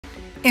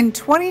In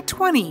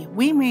 2020,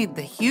 we made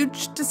the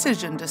huge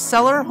decision to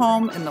sell our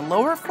home in the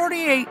lower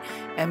 48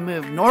 and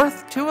move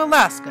north to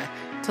Alaska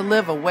to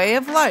live a way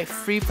of life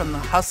free from the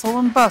hustle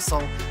and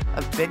bustle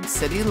of big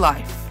city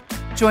life.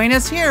 Join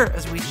us here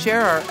as we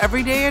share our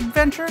everyday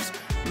adventures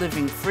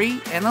living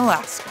free in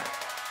Alaska.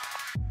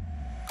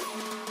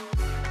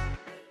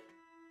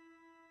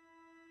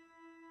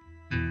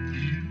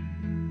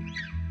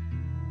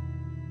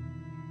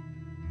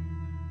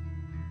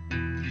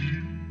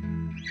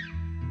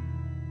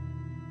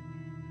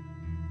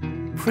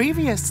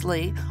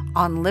 Previously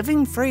on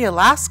Living Free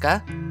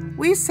Alaska,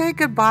 we say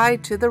goodbye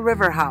to the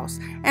River House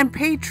and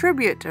pay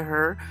tribute to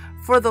her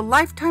for the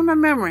lifetime of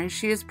memories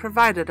she has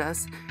provided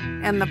us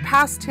and the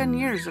past 10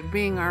 years of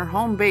being our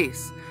home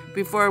base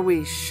before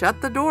we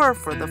shut the door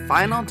for the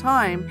final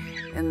time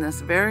in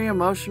this very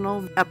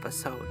emotional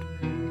episode.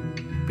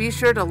 Be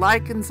sure to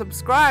like and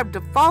subscribe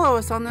to follow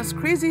us on this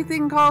crazy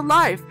thing called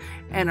life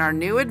and our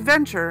new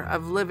adventure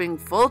of living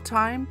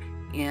full-time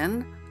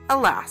in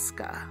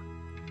Alaska.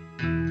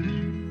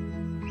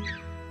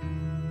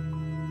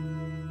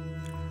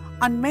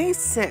 On May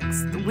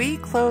 6th, we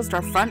closed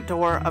our front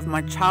door of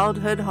my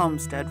childhood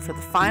homestead for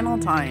the final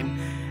time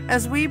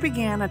as we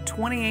began a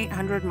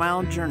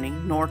 2,800-mile journey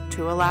north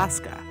to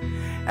Alaska.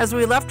 As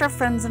we left our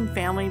friends and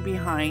family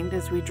behind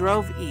as we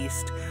drove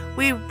east,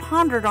 we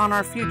pondered on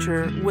our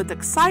future with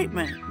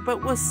excitement,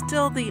 but was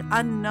still the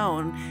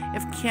unknown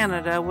if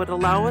Canada would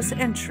allow us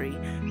entry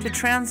to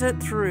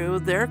transit through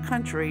their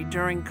country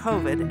during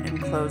COVID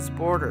and closed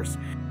borders.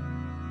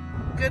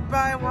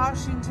 Goodbye,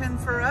 Washington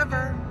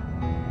forever.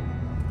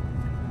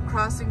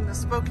 Crossing the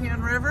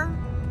Spokane River,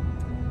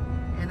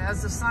 and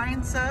as the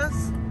sign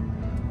says,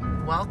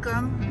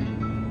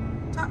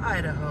 welcome to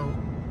Idaho.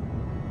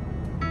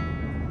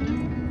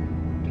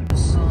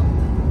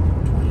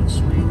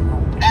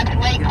 That's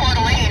Lake Coeur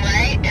d'Alene,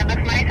 right? It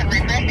looks nice and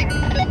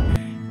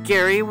refreshing.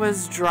 Gary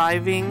was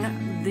driving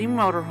the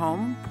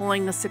motorhome,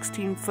 pulling a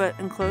 16-foot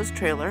enclosed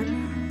trailer.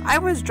 I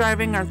was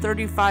driving our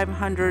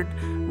 3500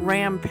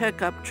 Ram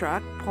pickup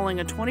truck, pulling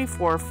a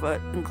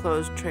 24-foot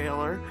enclosed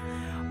trailer,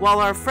 while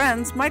our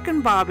friends Mike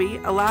and Bobby,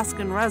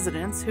 Alaskan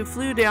residents who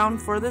flew down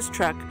for this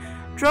trek,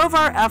 drove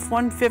our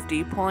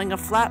F-150 pulling a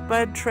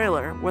flatbed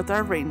trailer with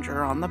our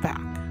Ranger on the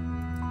back.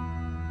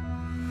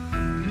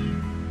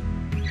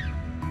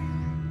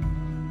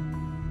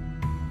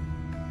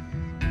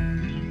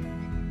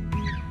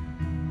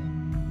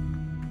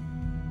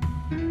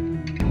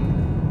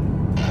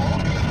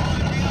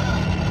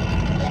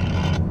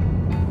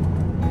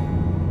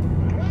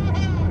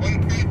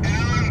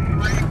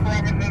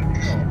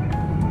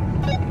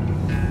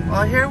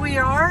 Well, here we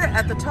are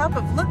at the top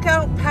of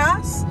Lookout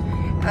Pass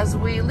as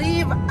we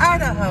leave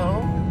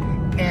Idaho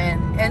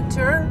and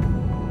enter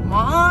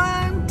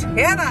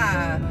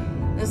Montana.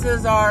 This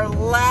is our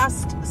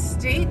last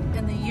state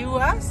in the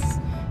U.S.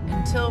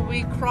 until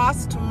we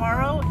cross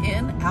tomorrow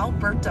in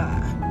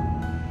Alberta.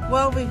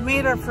 Well, we've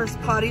made our first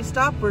potty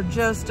stop. We're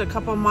just a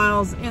couple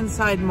miles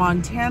inside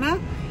Montana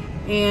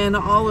and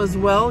all is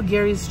well.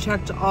 Gary's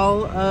checked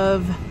all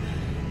of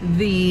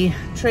the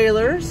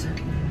trailers.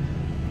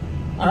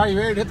 All right, you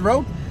ready to hit the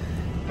road?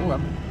 Oh,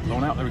 I'm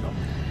going out. There we go.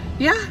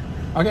 Yeah.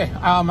 Okay,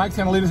 Mike's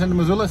going to lead us into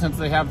Missoula since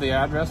they have the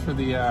address for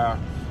the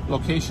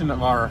location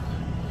of our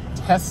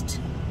test.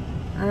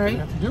 All right. We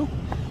have to do.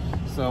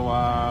 So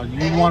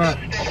you want to...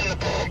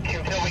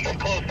 Until we get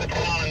close to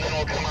town, and then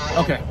we'll come around.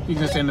 Okay, you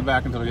can stay in the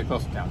back until we get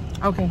close to town.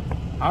 Okay.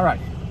 All right.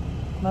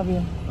 Love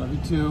you. Love you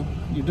too.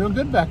 You're doing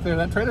good back there.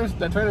 That trailer's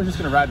just going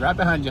to ride right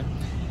behind you.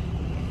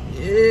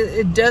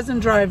 It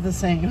doesn't drive the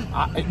same.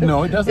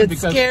 No, it doesn't. It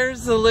because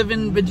scares the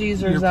living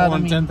bejeezers you're out of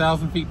pulling me.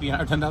 10,000 feet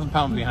behind, or 10,000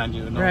 pounds behind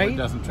you. No, right? It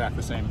doesn't track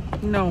the same.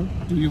 No.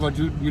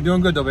 You're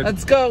doing good though, baby.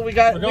 Let's go. We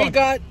got to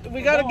get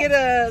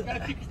a.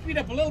 Gotta keep your speed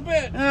up a little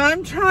bit.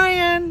 I'm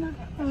trying.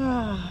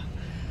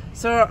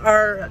 So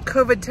our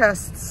COVID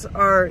tests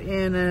are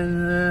in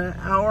an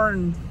hour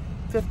and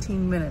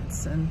 15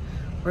 minutes, and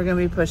we're gonna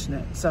be pushing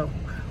it. So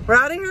we're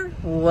out of here.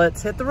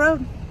 Let's hit the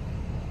road.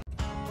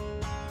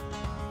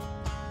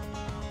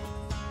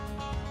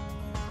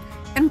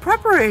 In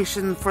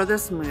preparation for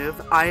this move,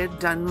 I had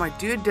done my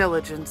due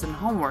diligence and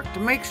homework to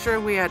make sure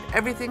we had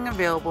everything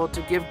available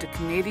to give to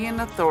Canadian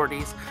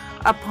authorities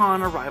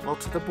upon arrival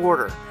to the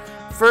border.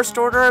 First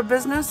order of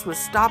business was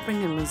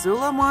stopping in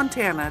Missoula,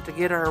 Montana to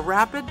get our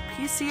rapid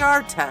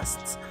PCR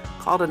tests,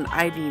 called an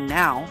ID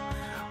Now,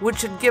 which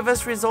should give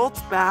us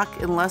results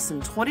back in less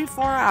than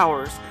 24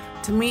 hours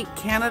to meet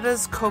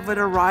Canada's COVID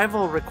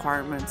arrival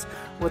requirements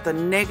with a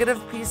negative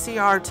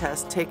PCR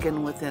test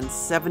taken within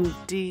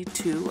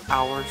 72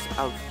 hours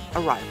of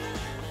arrival.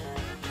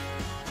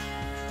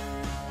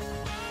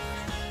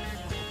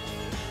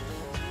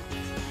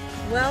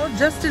 Well,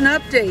 just an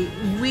update.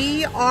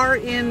 We are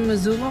in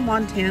Missoula,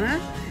 Montana,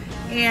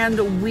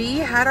 and we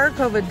had our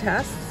COVID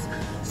tests.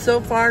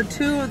 So far,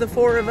 2 of the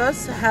 4 of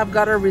us have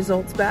got our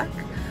results back,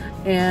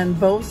 and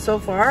both so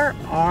far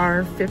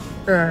are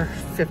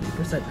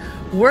 50%.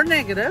 We're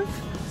negative,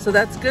 so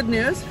that's good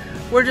news.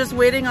 We're just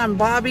waiting on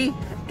Bobby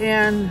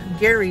and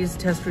Gary's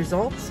test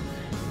results,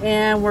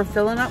 and we're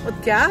filling up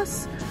with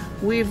gas.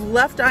 We've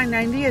left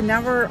I-90 and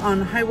now we're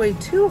on Highway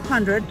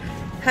 200,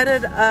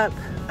 headed up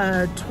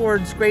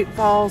towards Great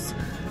Falls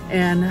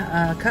and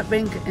Cut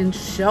Bank and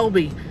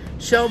Shelby.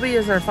 Shelby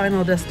is our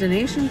final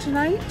destination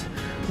tonight,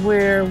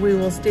 where we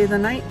will stay the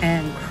night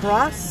and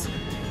cross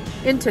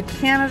into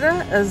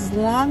Canada as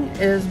long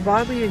as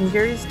Bobby and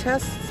Gary's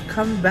tests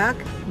come back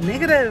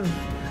negative.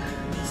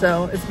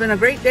 So it's been a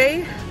great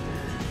day.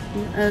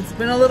 It's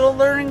been a little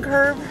learning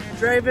curve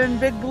driving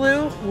Big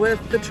Blue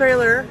with the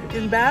trailer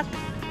in back,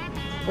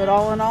 but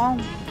all in all,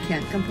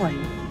 can't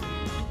complain.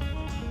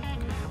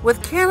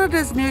 With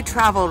Canada's new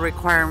travel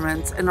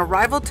requirements, an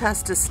arrival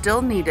test is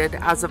still needed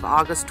as of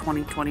August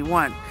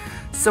 2021.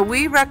 So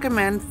we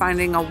recommend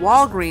finding a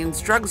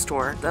Walgreens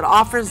drugstore that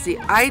offers the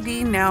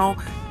ID Now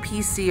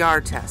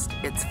PCR test.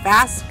 It's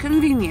fast,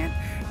 convenient,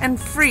 and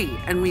free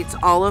and meets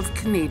all of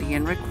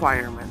Canadian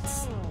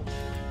requirements.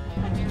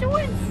 What you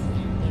doing?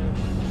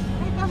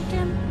 Hey,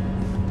 Pumpkin.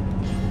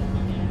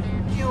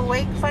 You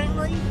awake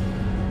finally?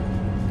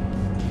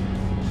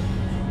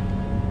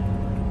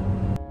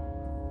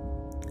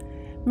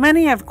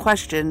 Many have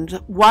questioned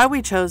why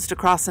we chose to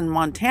cross in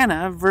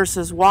Montana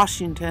versus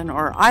Washington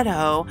or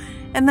Idaho,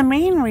 and the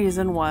main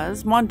reason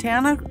was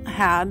Montana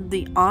had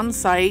the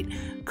on-site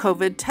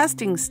COVID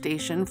testing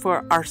station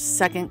for our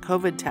second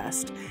COVID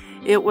test.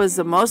 It was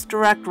the most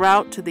direct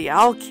route to the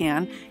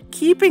Alcan,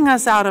 keeping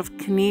us out of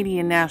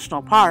Canadian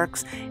national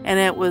parks, and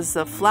it was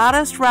the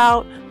flattest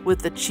route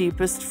with the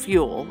cheapest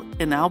fuel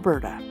in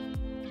Alberta.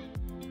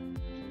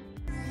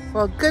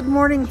 Well, good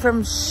morning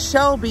from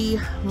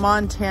Shelby,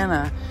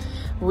 Montana.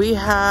 We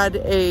had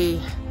a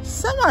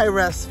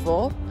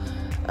semi-restful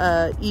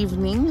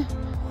evening.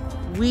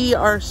 We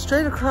are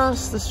straight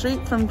across the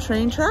street from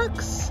train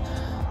tracks.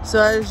 So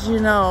as you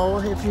know,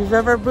 if you've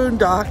ever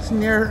boondocked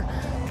near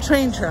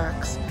train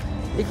tracks,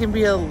 it can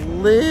be a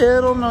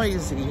little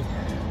noisy.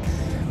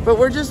 But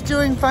we're just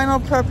doing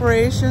final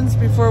preparations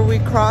before we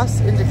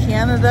cross into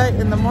Canada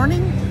in the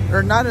morning,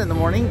 or not in the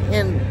morning,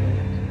 in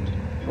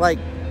like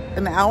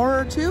an hour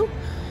or two.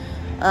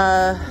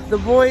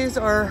 The boys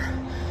are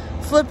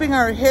flipping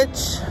our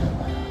hitch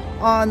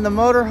on the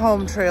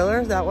motorhome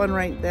trailer, that one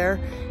right there.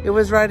 It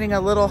was riding a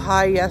little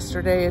high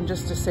yesterday, and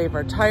just to save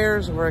our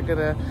tires, we're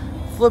gonna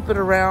flip it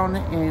around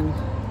and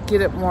get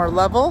it more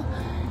level.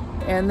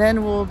 And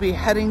then we'll be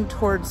heading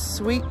towards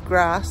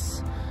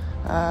Sweetgrass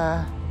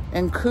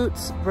and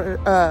Coots,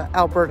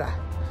 Alberta.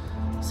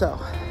 So,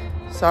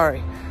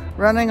 sorry.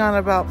 Running on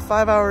about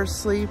 5 hours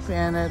sleep,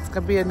 and it's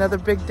gonna be another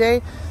big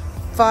day.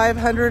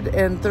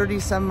 530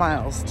 some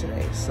miles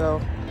today.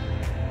 So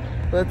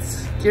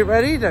let's get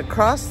ready to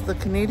cross the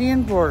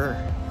Canadian border.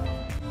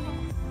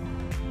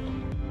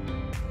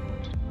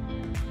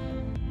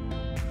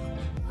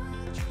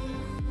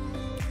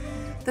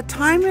 The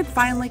time had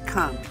finally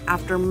come.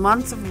 After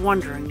months of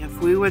wondering if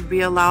we would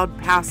be allowed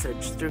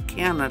passage through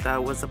Canada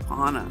was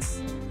upon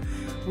us.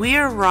 We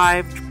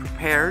arrived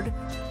prepared,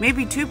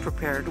 maybe too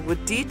prepared,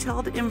 with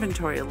detailed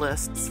inventory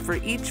lists for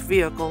each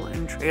vehicle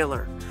and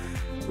trailer.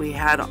 We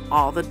had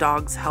all the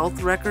dogs'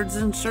 health records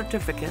and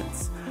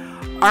certificates,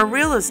 our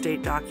real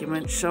estate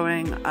documents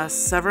showing us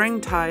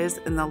severing ties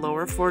in the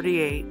lower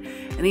 48,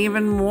 and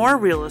even more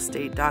real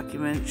estate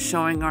documents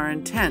showing our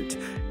intent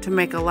to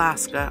make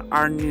Alaska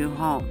our new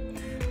home.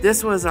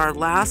 This was our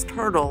last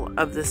hurdle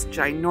of this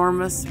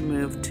ginormous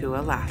move to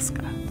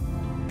Alaska.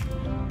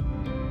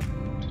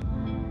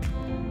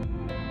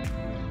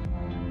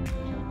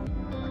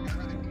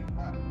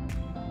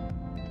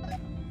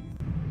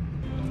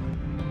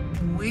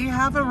 We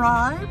have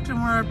arrived,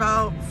 and we're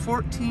about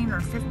 14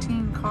 or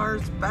 15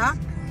 cars back,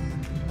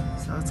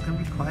 so it's going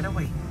to be quite a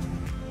wait.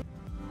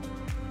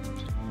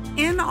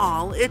 In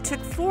all, it took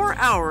 4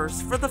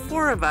 hours for the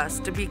 4 of us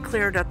to be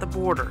cleared at the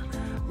border.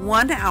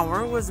 1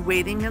 hour was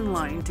waiting in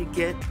line to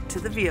get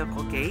to the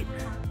vehicle gate.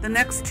 The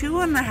next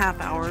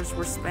 2.5 hours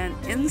were spent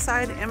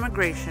inside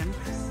immigration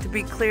to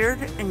be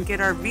cleared and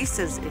get our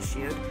visas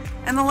issued,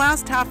 and the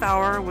last half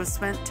hour was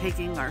spent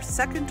taking our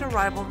second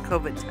arrival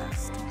COVID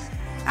test.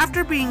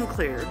 After being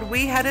cleared,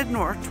 we headed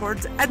north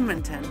towards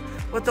Edmonton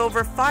with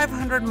over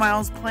 500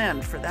 miles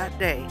planned for that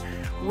day,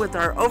 with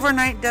our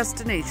overnight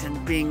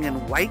destination being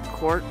in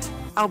Whitecourt,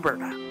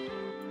 Alberta.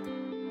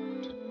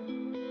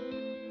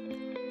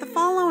 The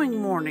following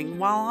morning,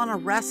 while on a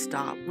rest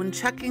stop when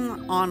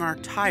checking on our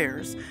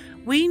tires,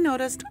 we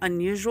noticed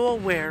unusual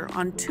wear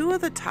on 2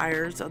 of the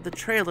tires of the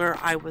trailer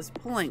I was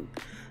pulling.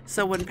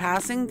 So when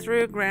passing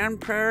through Grand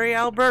Prairie,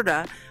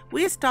 Alberta,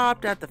 we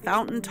stopped at the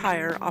Fountain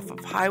Tire off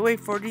of Highway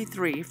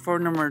 43 for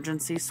an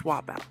emergency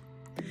swap out.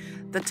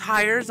 The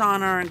tires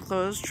on our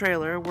enclosed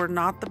trailer were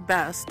not the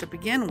best to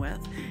begin with,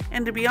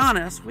 and to be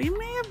honest, we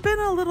may have been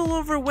a little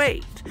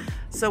overweight.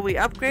 So we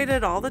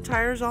upgraded all the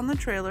tires on the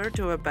trailer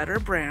to a better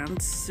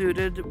brand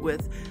suited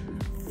with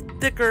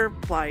thicker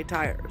ply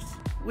tires.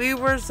 We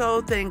were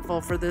so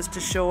thankful for this to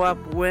show up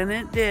when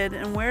it did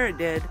and where it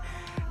did,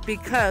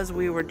 because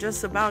we were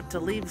just about to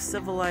leave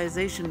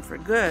civilization for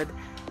good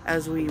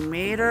as we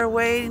made our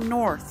way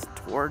north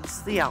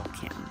towards the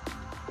Alcan.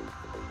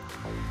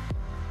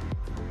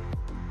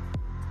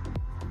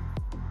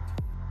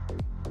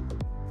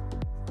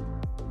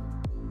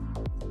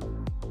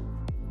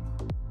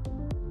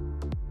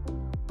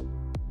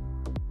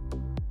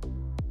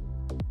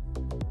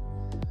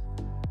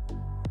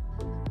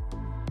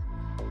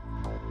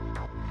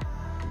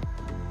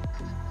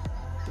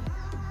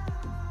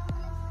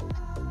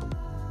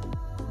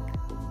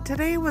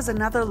 Today was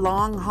another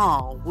long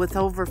haul with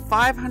over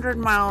 500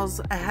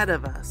 miles ahead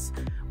of us,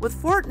 with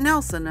Fort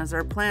Nelson as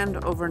our planned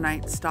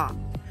overnight stop.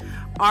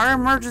 Our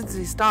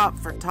emergency stop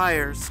for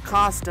tires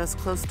cost us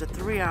close to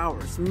 3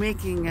 hours,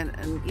 making it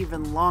an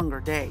even longer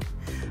day.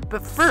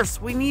 But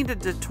first, we needed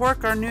to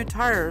torque our new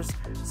tires,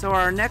 so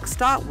our next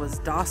stop was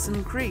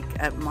Dawson Creek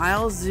at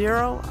mile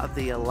 0 of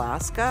the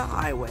Alaska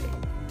Highway.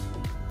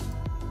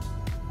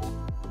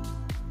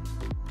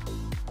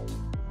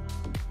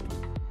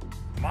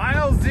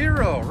 Mile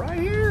 0, right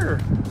here.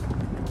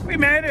 We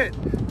made it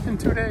in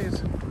 2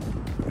 days.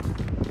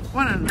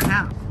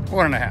 1.5.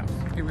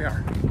 1.5. Here we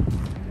are.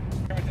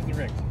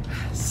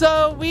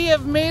 So we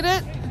have made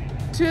it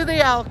to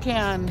the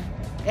Alcan,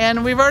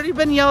 and we've already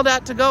been yelled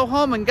at to go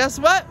home, and guess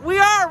what?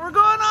 We're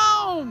going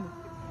home!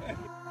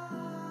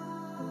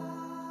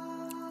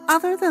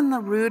 Other than the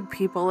rude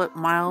people at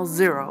mile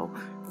 0,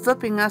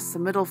 flipping us the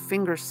middle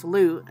finger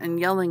salute and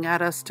yelling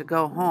at us to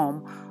go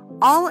home,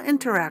 all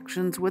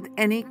interactions with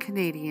any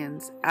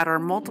Canadians at our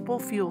multiple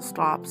fuel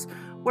stops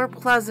were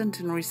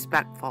pleasant and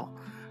respectful.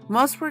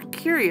 Most were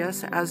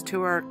curious as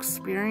to our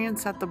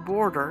experience at the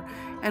border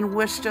and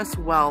wished us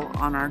well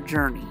on our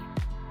journey.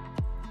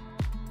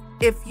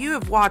 If you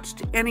have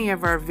watched any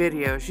of our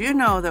videos, you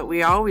know that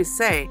we always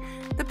say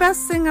the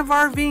best thing of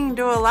RVing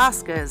to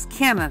Alaska is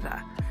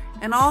Canada.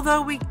 And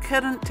although we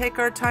couldn't take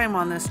our time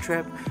on this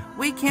trip,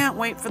 we can't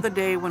wait for the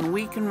day when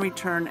we can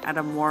return at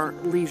a more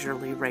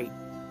leisurely rate.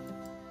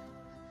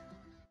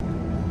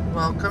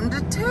 Welcome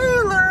to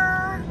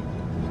Taylor!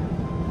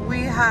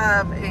 We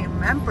have a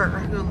member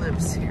who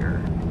lives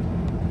here.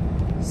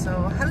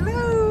 So,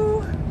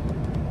 hello!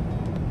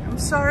 I'm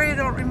sorry I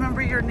don't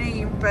remember your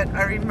name, but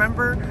I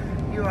remember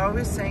you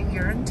always saying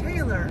you're in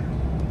Taylor.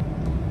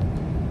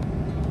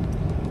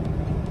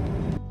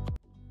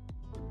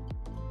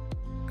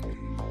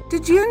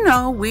 Did you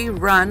know we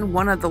run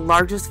one of the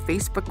largest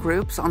Facebook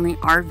groups on the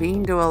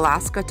RVing to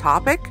Alaska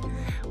topic?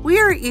 We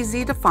are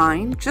easy to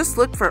find. Just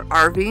look for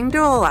RVing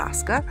to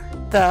Alaska,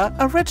 the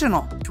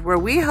original, where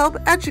we help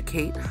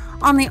educate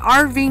on the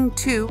RVing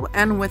to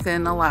and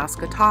within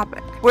Alaska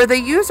topic, where they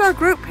use our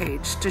group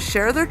page to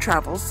share their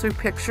travels through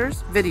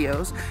pictures,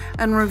 videos,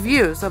 and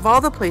reviews of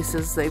all the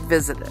places they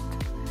visited.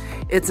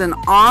 It's an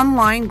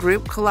online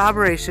group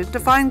collaboration to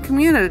find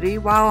community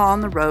while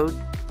on the road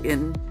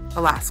in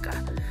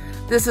Alaska.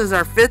 This is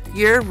our 5th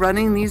year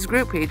running these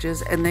group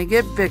pages, and they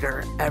get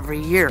bigger every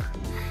year.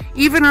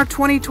 Even our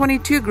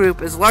 2022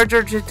 group is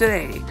larger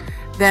today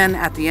than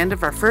at the end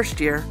of our first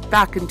year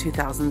back in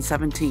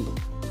 2017.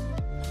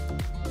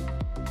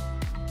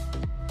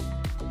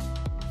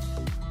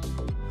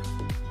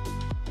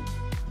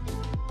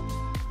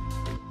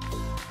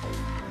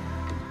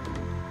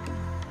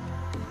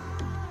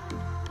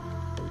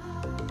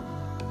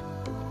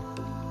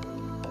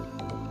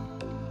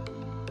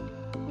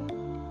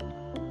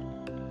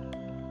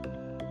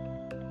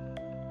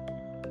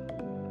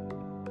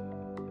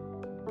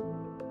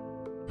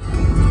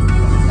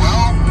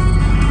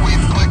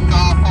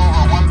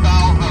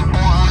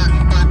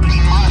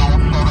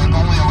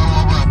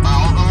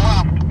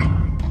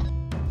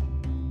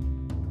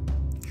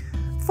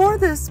 For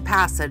this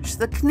passage,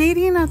 the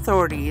Canadian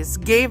authorities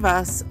gave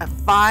us a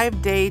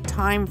 5-day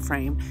time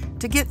frame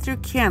to get through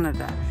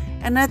Canada,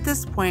 and at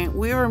this point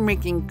we were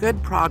making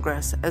good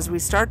progress as we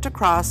start to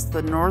cross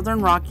the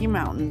Northern Rocky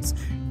Mountains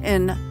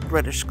in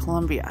British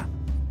Columbia.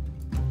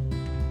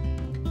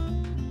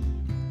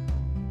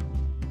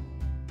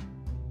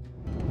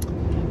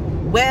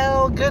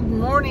 Well, good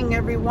morning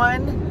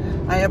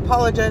everyone. I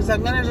apologize,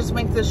 I'm going to just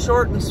make this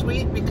short and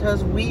sweet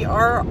because we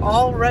are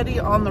already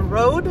on the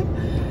road.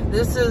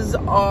 This is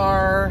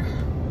our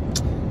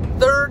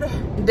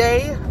 3rd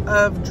day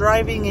of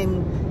driving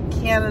in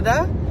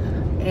Canada,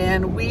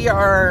 and we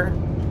are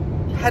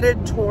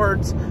headed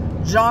towards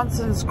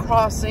Johnson's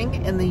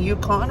Crossing in the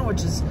Yukon,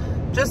 which is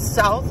just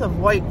south of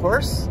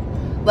Whitehorse.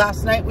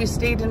 Last night we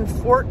stayed in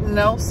Fort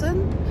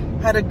Nelson,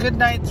 had a good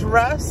night's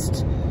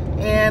rest,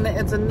 and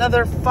it's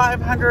another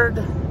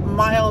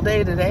 500-mile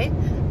day today,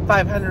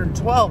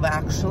 512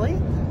 actually,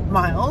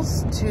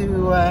 miles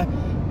to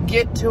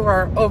get to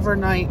our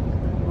overnight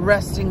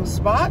resting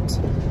spot.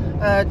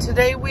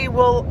 Today we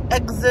will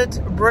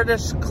exit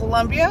British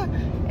Columbia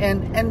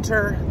and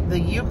enter the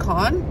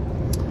Yukon.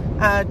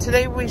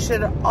 Today we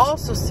should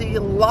also see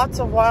lots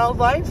of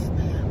wildlife.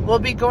 We'll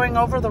be going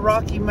over the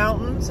Rocky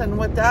Mountains, and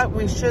with that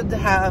we should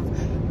have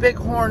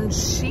bighorn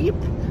sheep,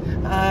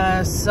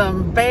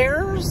 some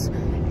bears,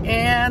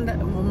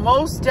 and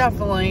most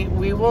definitely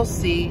we will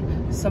see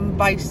some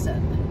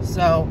bison.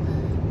 So,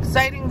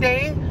 exciting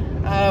day.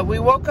 We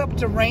woke up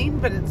to rain,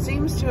 but it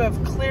seems to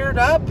have cleared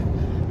up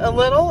a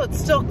little. It's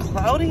still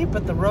cloudy,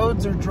 but the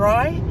roads are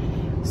dry.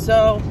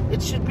 So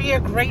it should be a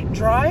great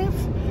drive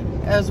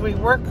as we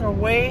work our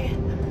way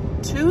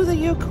to the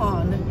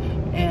Yukon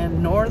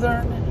and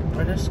northern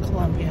British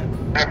Columbia.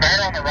 The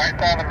bear on the right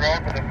side of the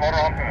road with his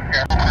motorhome going to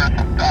scare us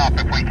to stop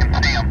if we can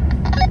see him.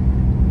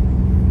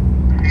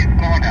 He's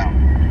slowing down.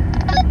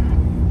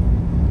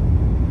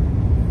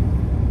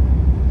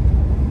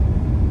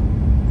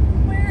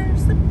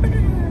 Where's the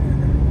bear?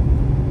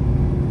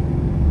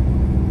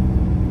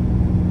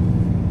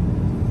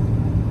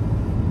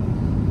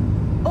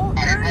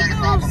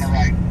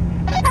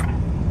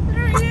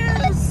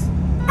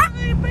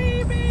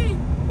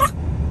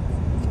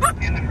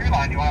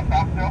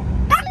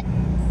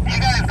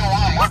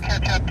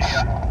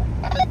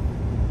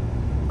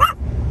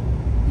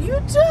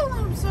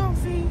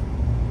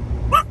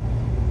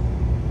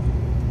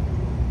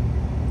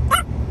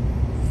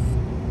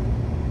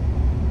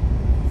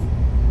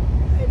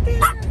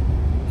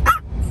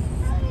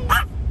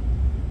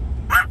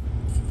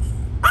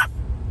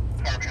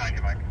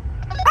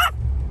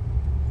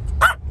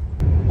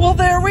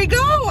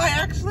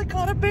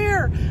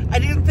 I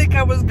didn't think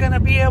I was going to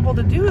be able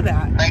to do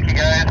that. Thank you,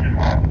 guys.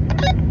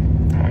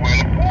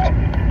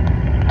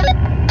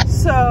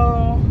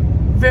 So,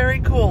 very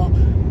cool.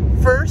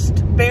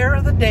 First bear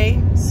of the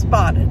day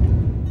spotted.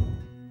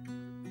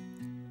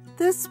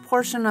 This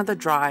portion of the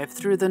drive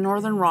through the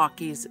Northern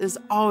Rockies is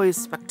always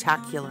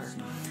spectacular.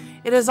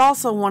 It is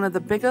also one of the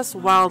biggest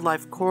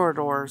wildlife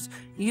corridors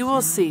you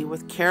will see,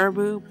 with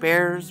caribou,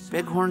 bears,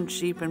 bighorn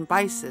sheep, and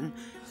bison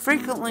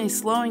frequently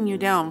slowing you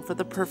down for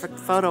the perfect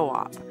photo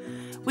op.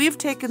 We have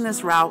taken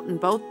this route in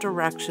both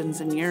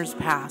directions in years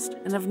past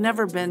and have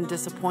never been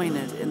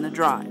disappointed in the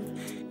drive.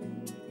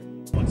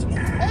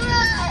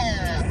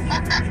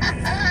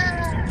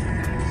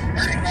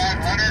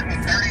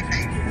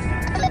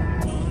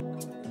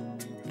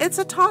 It's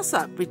a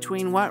toss-up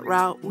between what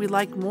route we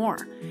like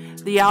more.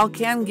 The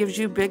Alcan gives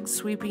you big,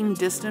 sweeping,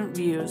 distant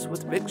views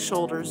with big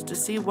shoulders to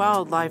see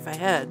wildlife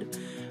ahead,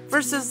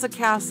 versus the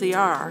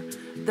Cassiar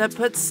that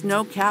puts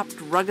snow-capped,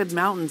 rugged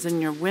mountains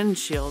in your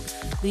windshield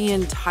the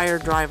entire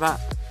drive up.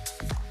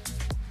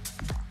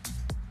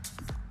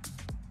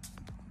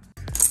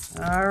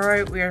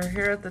 Alright, we are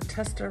here at the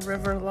Testa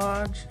River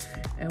Lodge,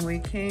 and we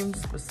came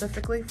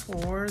specifically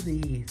for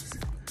these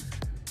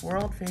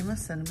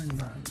world-famous cinnamon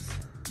buns.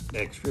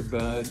 Extra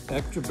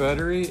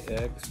buttery,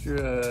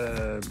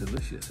 extra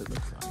delicious, it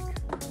looks like.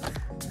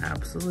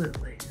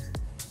 Absolutely.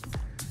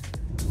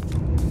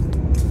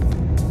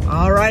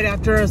 All right,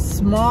 after a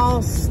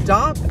small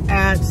stop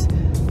at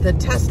the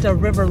Testa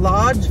River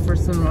Lodge for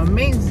some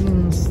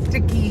amazing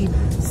sticky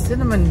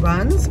cinnamon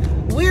buns,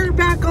 we're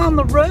back on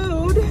the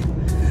road. I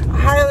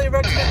highly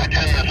recommend.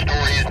 The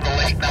story is the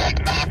late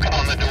night knock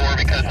on the door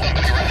because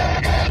somebody ran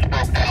the gas,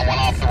 broke down, went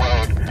off the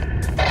road.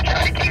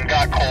 Hiking,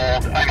 got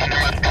cold. I mean,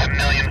 there must be a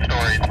million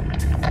stories.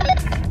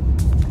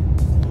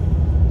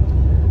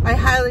 I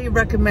highly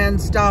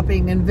recommend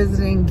stopping and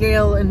visiting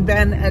Gail and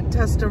Ben at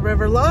Testa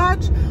River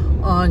Lodge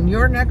on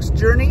your next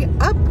journey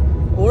up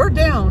or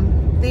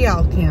down the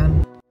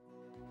Alcan.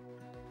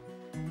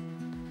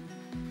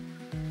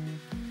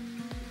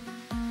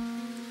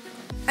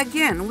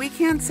 Again, we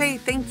can't say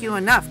thank you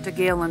enough to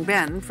Gail and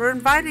Ben for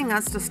inviting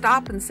us to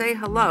stop and say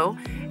hello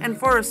and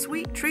for a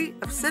sweet treat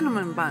of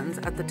cinnamon buns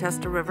at the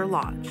Testa River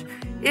Lodge.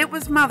 It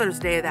was Mother's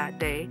Day that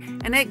day,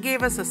 and it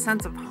gave us a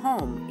sense of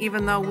home,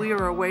 even though we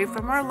were away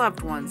from our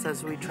loved ones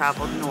as we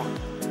traveled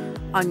north.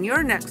 On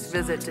your next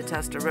visit to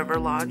Testa River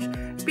Lodge,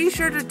 be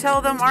sure to tell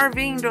them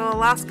RVing to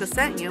Alaska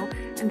sent you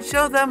and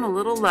show them a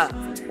little love.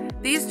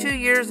 These 2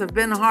 years have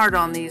been hard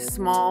on these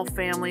small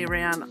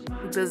family-ran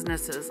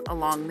businesses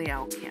along the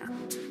Alcan.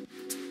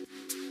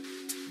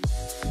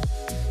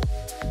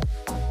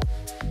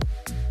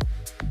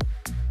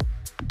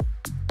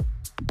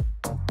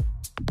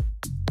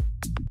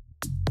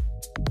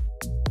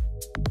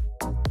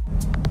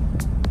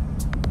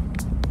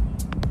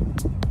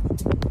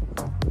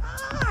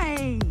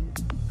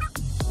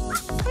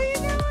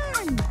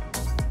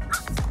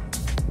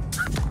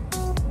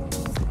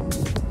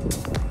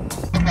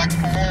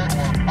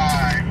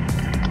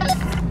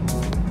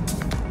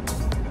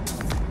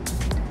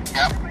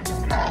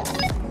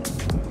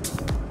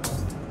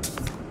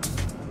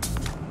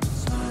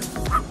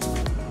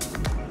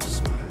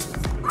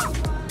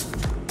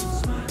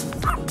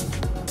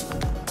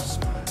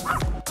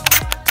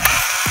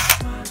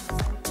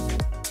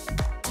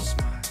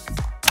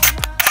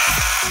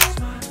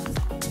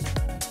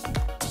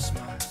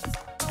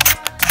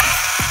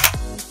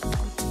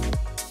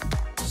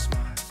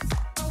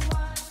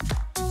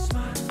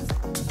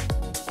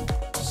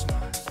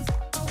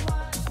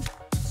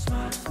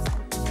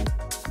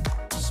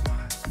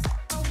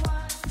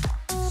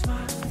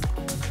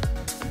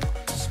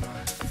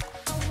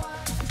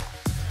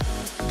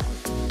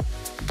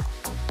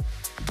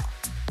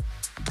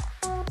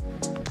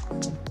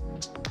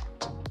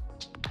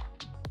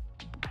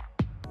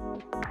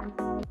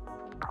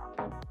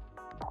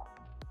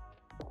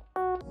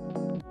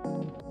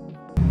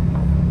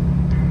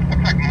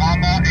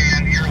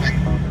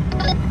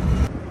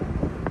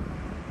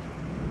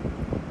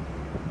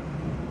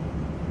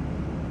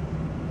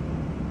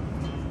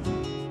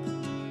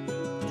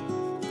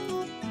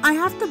 I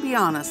have to be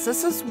honest,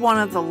 this is one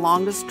of the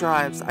longest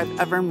drives I've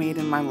ever made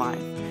in my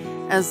life.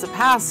 As the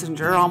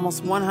passenger,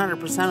 almost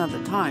 100% of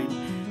the time,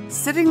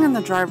 sitting in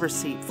the driver's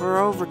seat for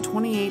over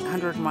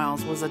 2,800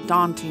 miles was a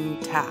daunting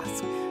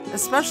task,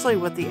 especially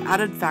with the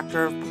added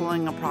factor of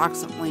pulling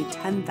approximately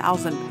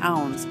 10,000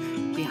 pounds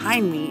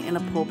behind me in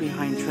a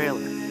pull-behind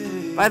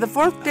trailer. By the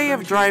fourth day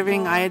of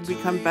driving, I had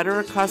become better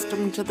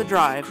accustomed to the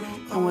drive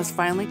and was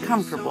finally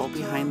comfortable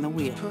behind the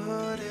wheel.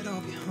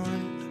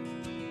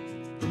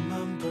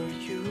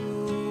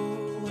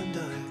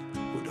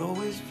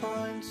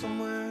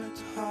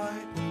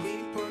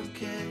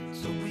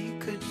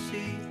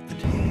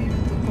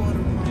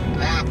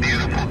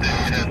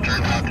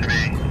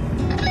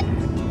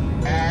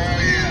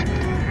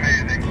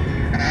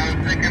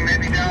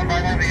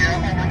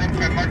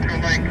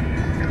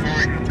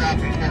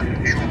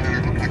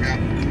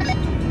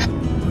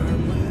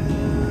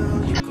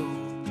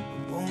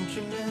 Won't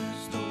you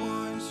miss the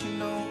ones you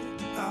know?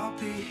 I'll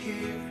be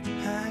here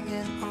hanging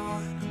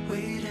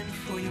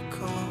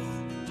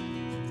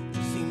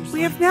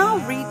We have now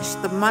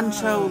reached the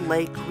Muncho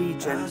Lake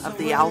region of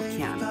the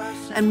Alcan,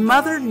 and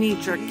Mother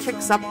Nature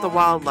kicks up the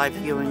wildlife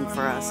viewing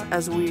for us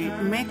as we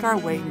make our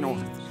way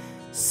north.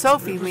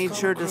 Sophie made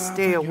sure to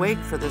stay awake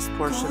for this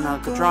portion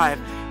of the drive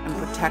and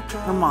protect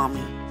her mommy.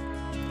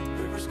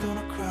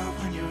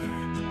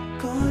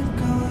 We're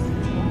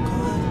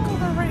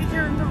right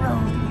here in the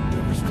road.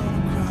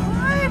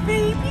 Hi,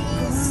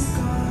 babies.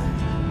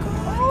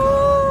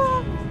 Oh.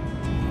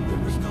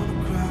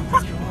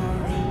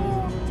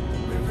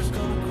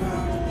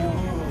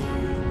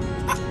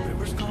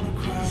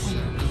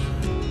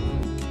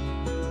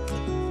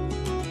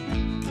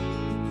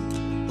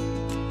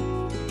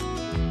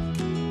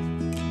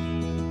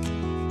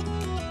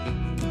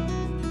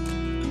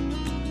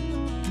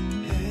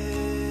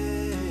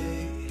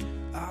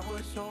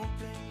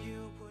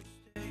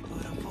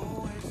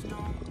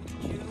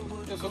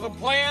 This was a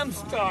planned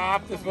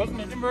stop. This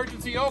wasn't an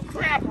emergency. Oh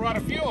crap, we're out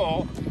of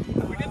fuel.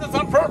 We did this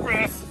on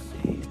purpose.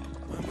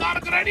 Not a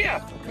good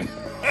idea.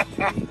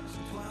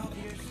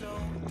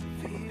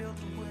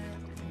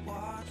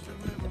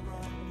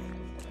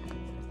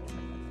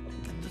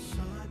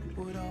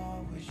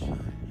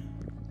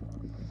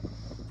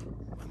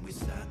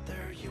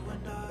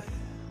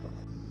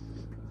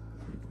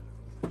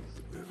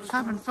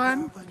 Having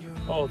fun?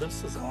 Oh,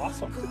 this is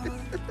awesome.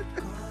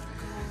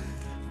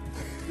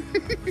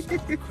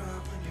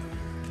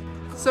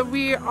 So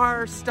we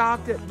are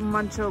stopped at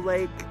Muncho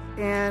Lake,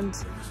 and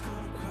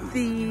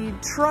the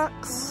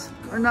trucks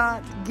are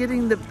not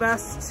getting the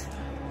best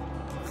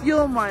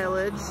fuel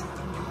mileage.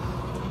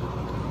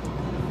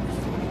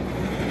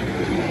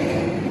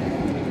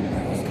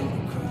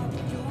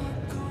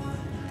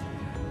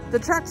 The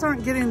trucks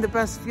aren't getting the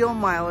best fuel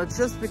mileage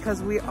just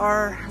because we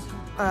are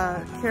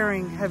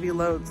carrying heavy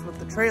loads with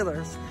the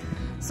trailers.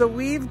 So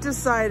we've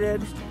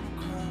decided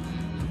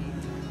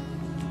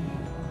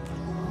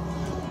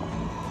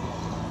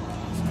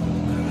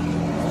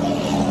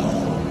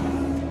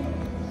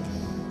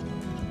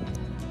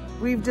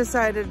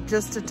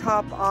just to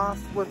top off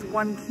with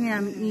 1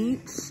 can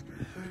each,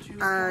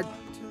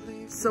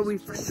 so we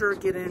for sure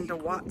get into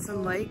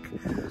Watson Lake.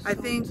 I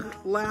think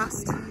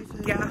last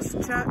gas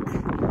check,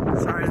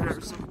 sorry,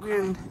 there's some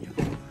wind.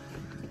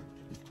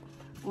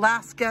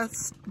 Last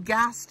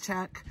gas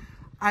check,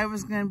 I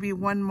was going to be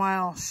 1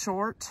 mile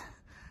short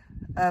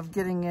of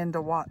getting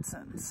into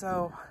Watson.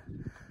 So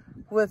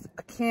with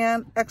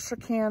a extra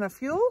can of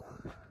fuel,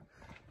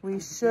 we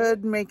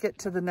should make it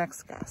to the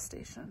next gas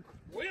station.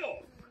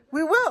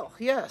 We will,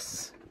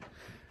 yes.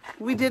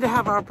 We did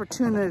have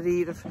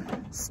opportunity to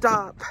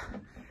stop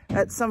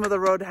at some of the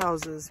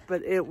roadhouses,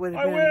 but it would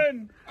have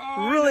been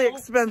really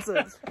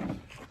expensive.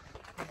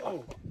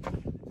 Oh,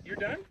 you're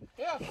done?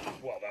 Yeah.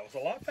 Well, that was a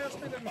lot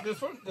faster than mine.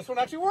 This one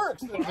actually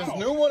works. This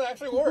new one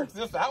actually works.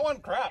 That one,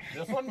 crap.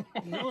 This one,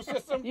 new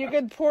system. You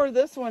could pour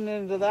this one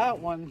into that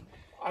one.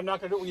 I'm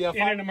not going to do it. Yeah,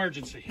 in an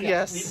emergency.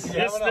 Yes.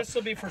 This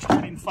will be for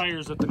starting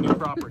fires at the new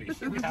property.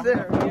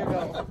 There you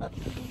go.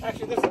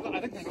 Actually, this is, I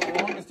think, this is the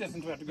longest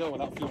distance we have to go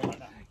without fuel right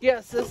now.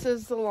 Yes, this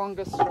is the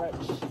longest stretch.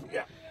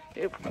 Yeah.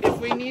 If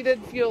we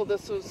needed fuel,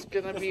 this was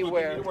going to be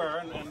where. And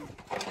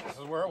this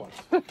is where it was.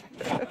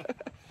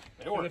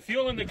 The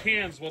fuel in the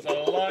cans was a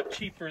lot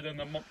cheaper than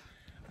the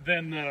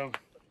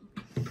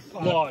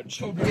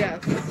lodge.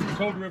 Yes.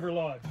 Code River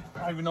Lodge.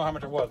 I don't even know how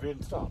much it was. We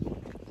didn't stop.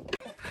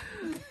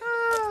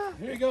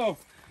 Here you go.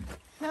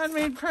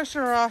 Handmade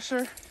pressure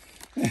washer.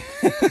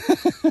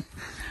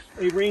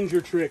 A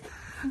ranger trick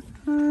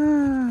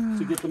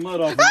to get the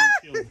mud off the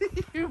windshield.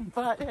 You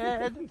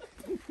butthead.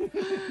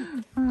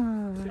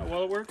 See how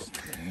well it works?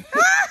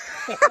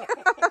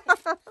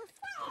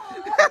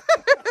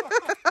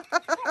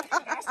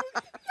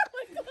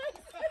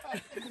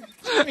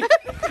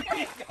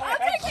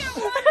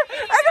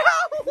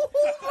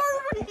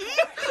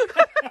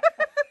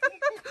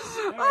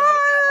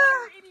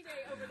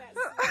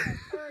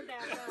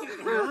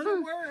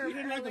 You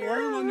didn't like the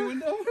worm on your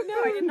window?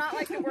 No, I did not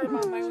like the worm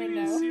on my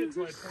window. I didn't see it,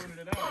 so I pointed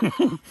it out.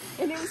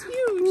 And it was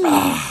huge.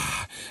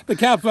 The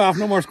cap's off.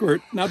 No more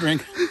squirt. Now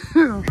drink.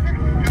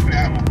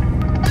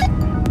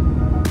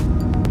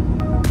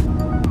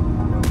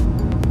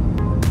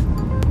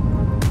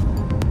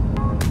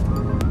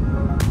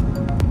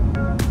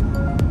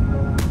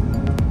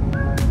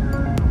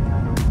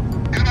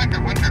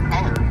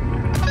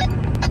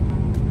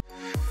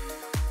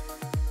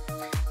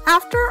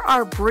 After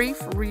our brief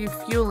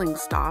refueling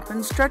stop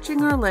and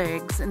stretching our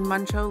legs in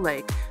Muncho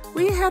Lake,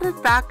 we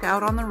headed back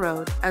out on the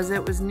road as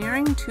it was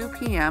nearing 2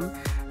 p.m.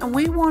 and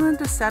we wanted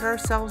to set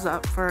ourselves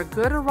up for a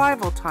good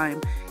arrival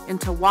time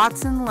into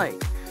Watson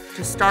Lake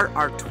to start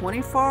our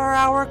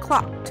 24-hour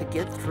clock to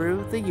get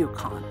through the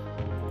Yukon.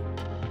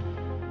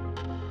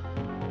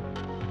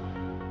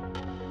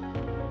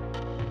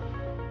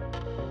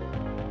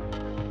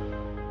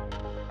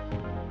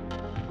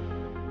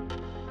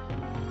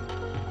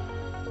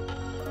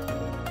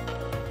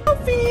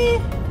 Sophie,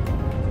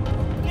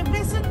 you're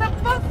missing the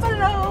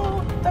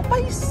buffalo, the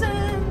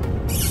bison.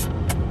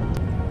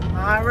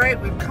 All right,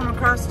 we've come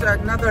across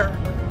another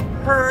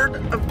herd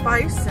of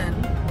bison.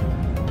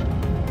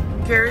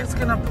 Gary's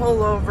gonna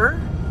pull over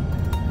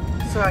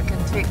so I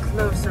can take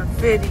closer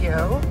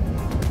video.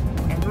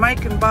 And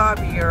Mike and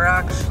Bobby are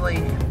actually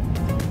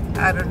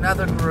at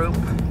another group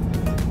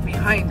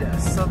behind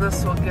us, so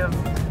this will give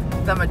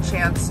them a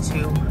chance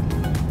to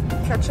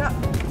catch up.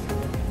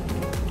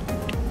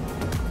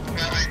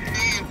 Now I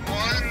see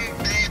one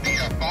baby,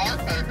 a bar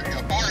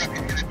if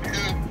you get a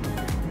two.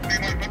 They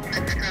want to look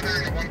next to each other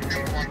and one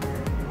single one.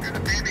 There's a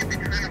baby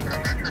between them, but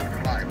I'm not sure if it's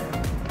alive.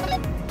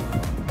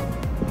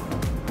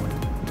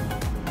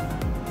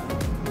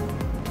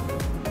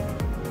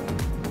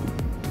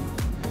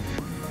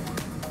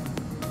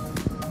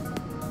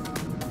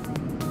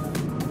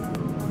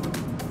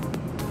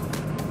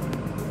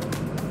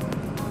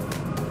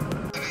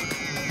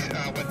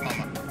 With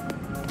Mama.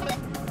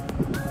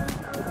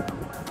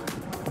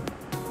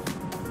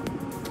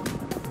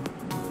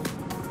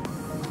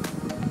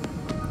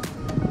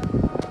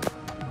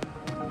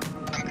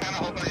 I'm kind of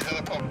hoping these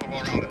other folks will go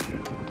around us.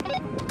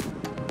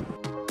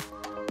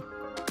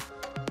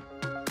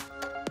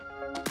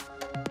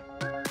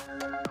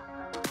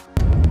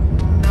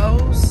 No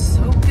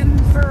soaking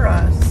for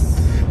us.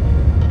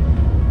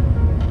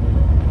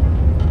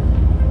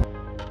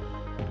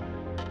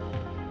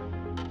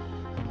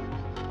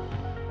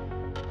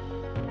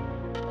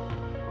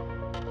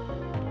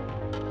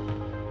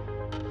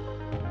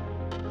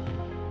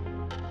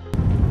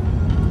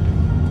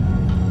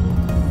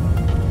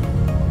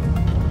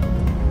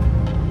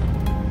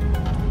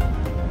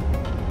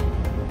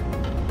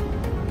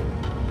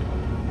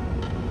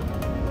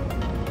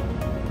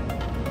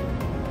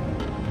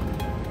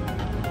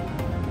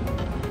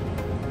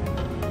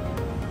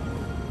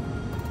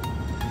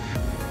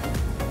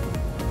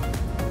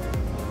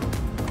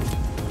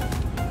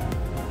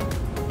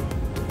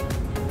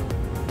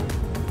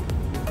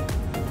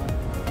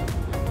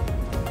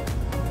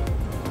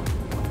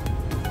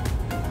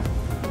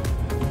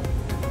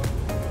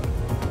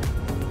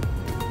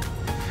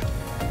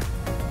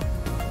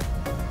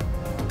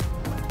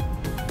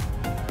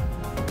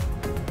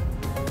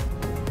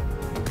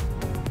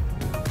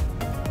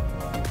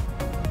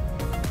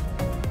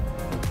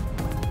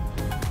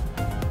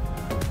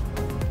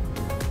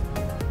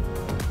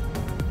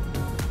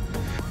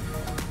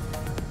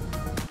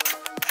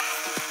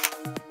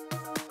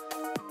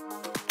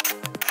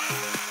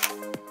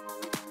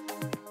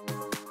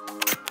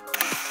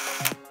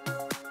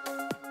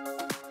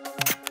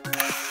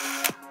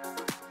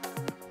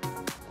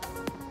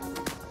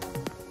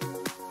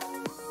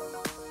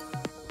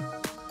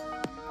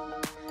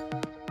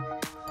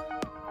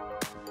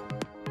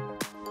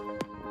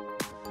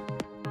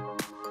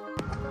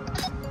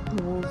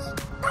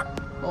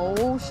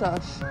 Oh,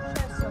 shush.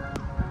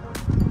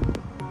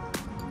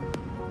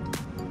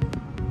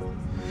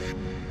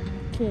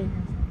 Okay.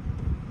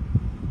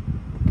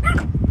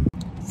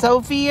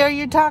 Sophie, are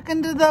you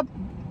talking to the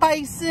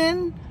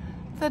bison?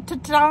 The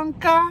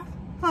Tatanka?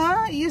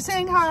 Huh? You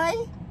saying hi?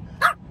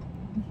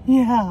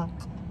 Yeah.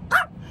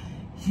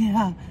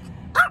 Yeah.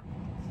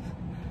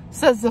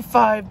 Says the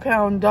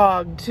 5-pound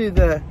dog to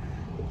the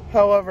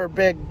however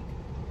big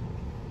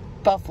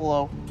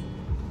buffalo.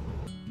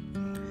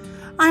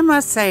 I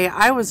must say,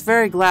 I was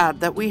very glad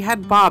that we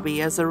had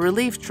Bobby as a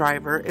relief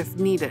driver if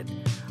needed.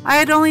 I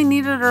had only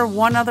needed her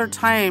one other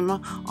time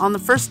on the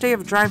first day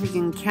of driving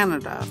in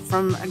Canada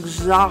from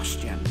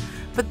exhaustion,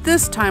 but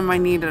this time I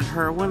needed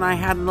her when I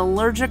had an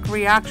allergic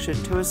reaction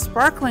to a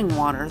sparkling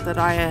water that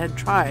I had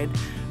tried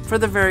for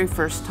the very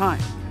first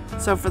time.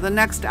 So for the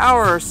next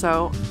hour or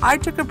so, I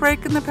took a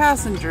break in the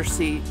passenger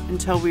seat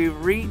until we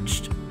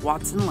reached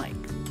Watson Lake.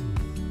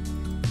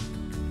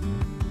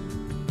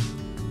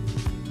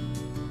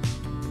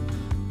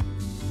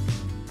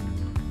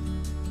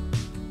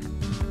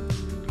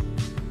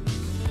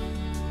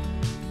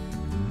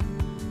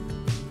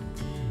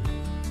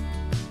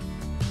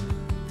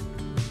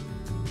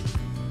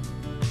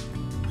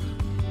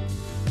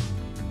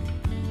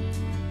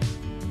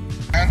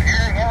 And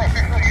here's our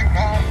official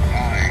Yukon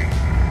sign.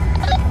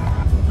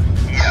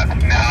 Yes,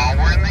 now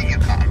we're in the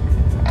Yukon.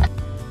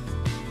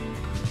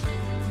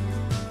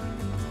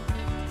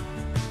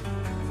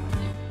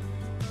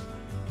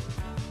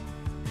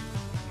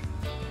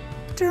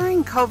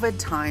 During COVID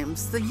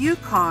times, the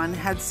Yukon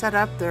had set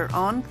up their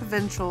own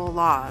provincial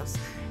laws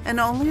and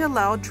only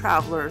allowed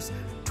travelers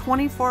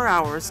 24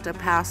 hours to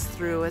pass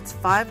through its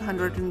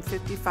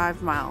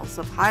 555 miles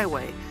of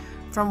highway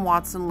from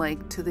Watson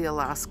Lake to the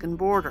Alaskan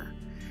border.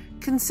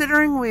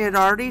 Considering we had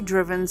already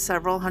driven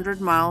several hundred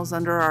miles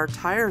under our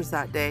tires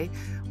that day,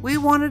 we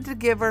wanted to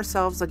give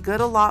ourselves a good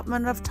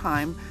allotment of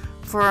time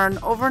for an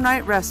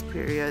overnight rest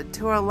period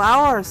to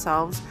allow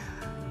ourselves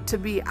to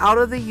be out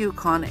of the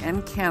Yukon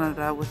and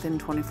Canada within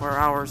 24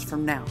 hours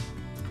from now.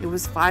 It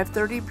was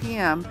 5:30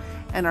 p.m.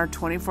 and our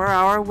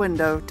 24-hour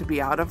window to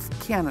be out of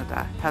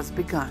Canada has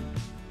begun.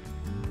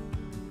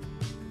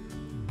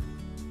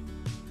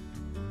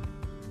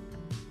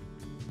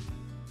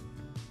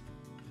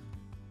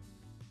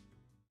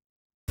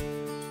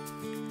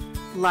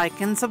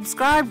 Like and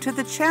subscribe to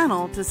the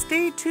channel to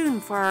stay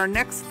tuned for our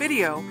next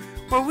video,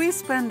 where we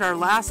spend our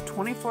last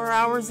 24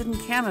 hours in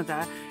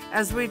Canada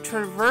as we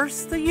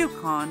traverse the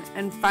Yukon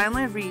and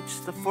finally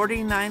reach the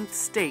 49th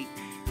state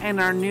and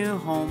our new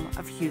home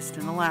of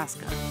Houston,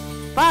 Alaska.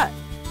 But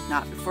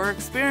not before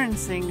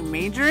experiencing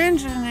major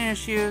engine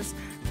issues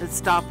that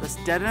stop us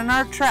dead in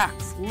our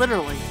tracks,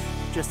 literally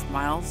just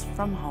miles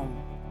from home.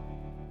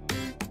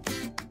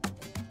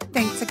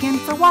 Thanks again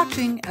for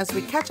watching as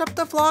we catch up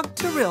the vlog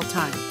to real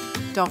time.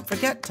 Don't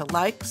forget to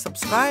like,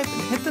 subscribe,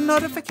 and hit the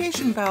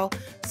notification bell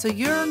so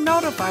you're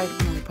notified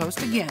when we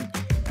post again.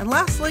 And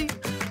lastly,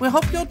 we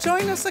hope you'll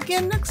join us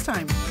again next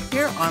time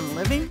here on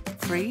Living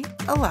Free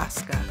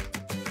Alaska.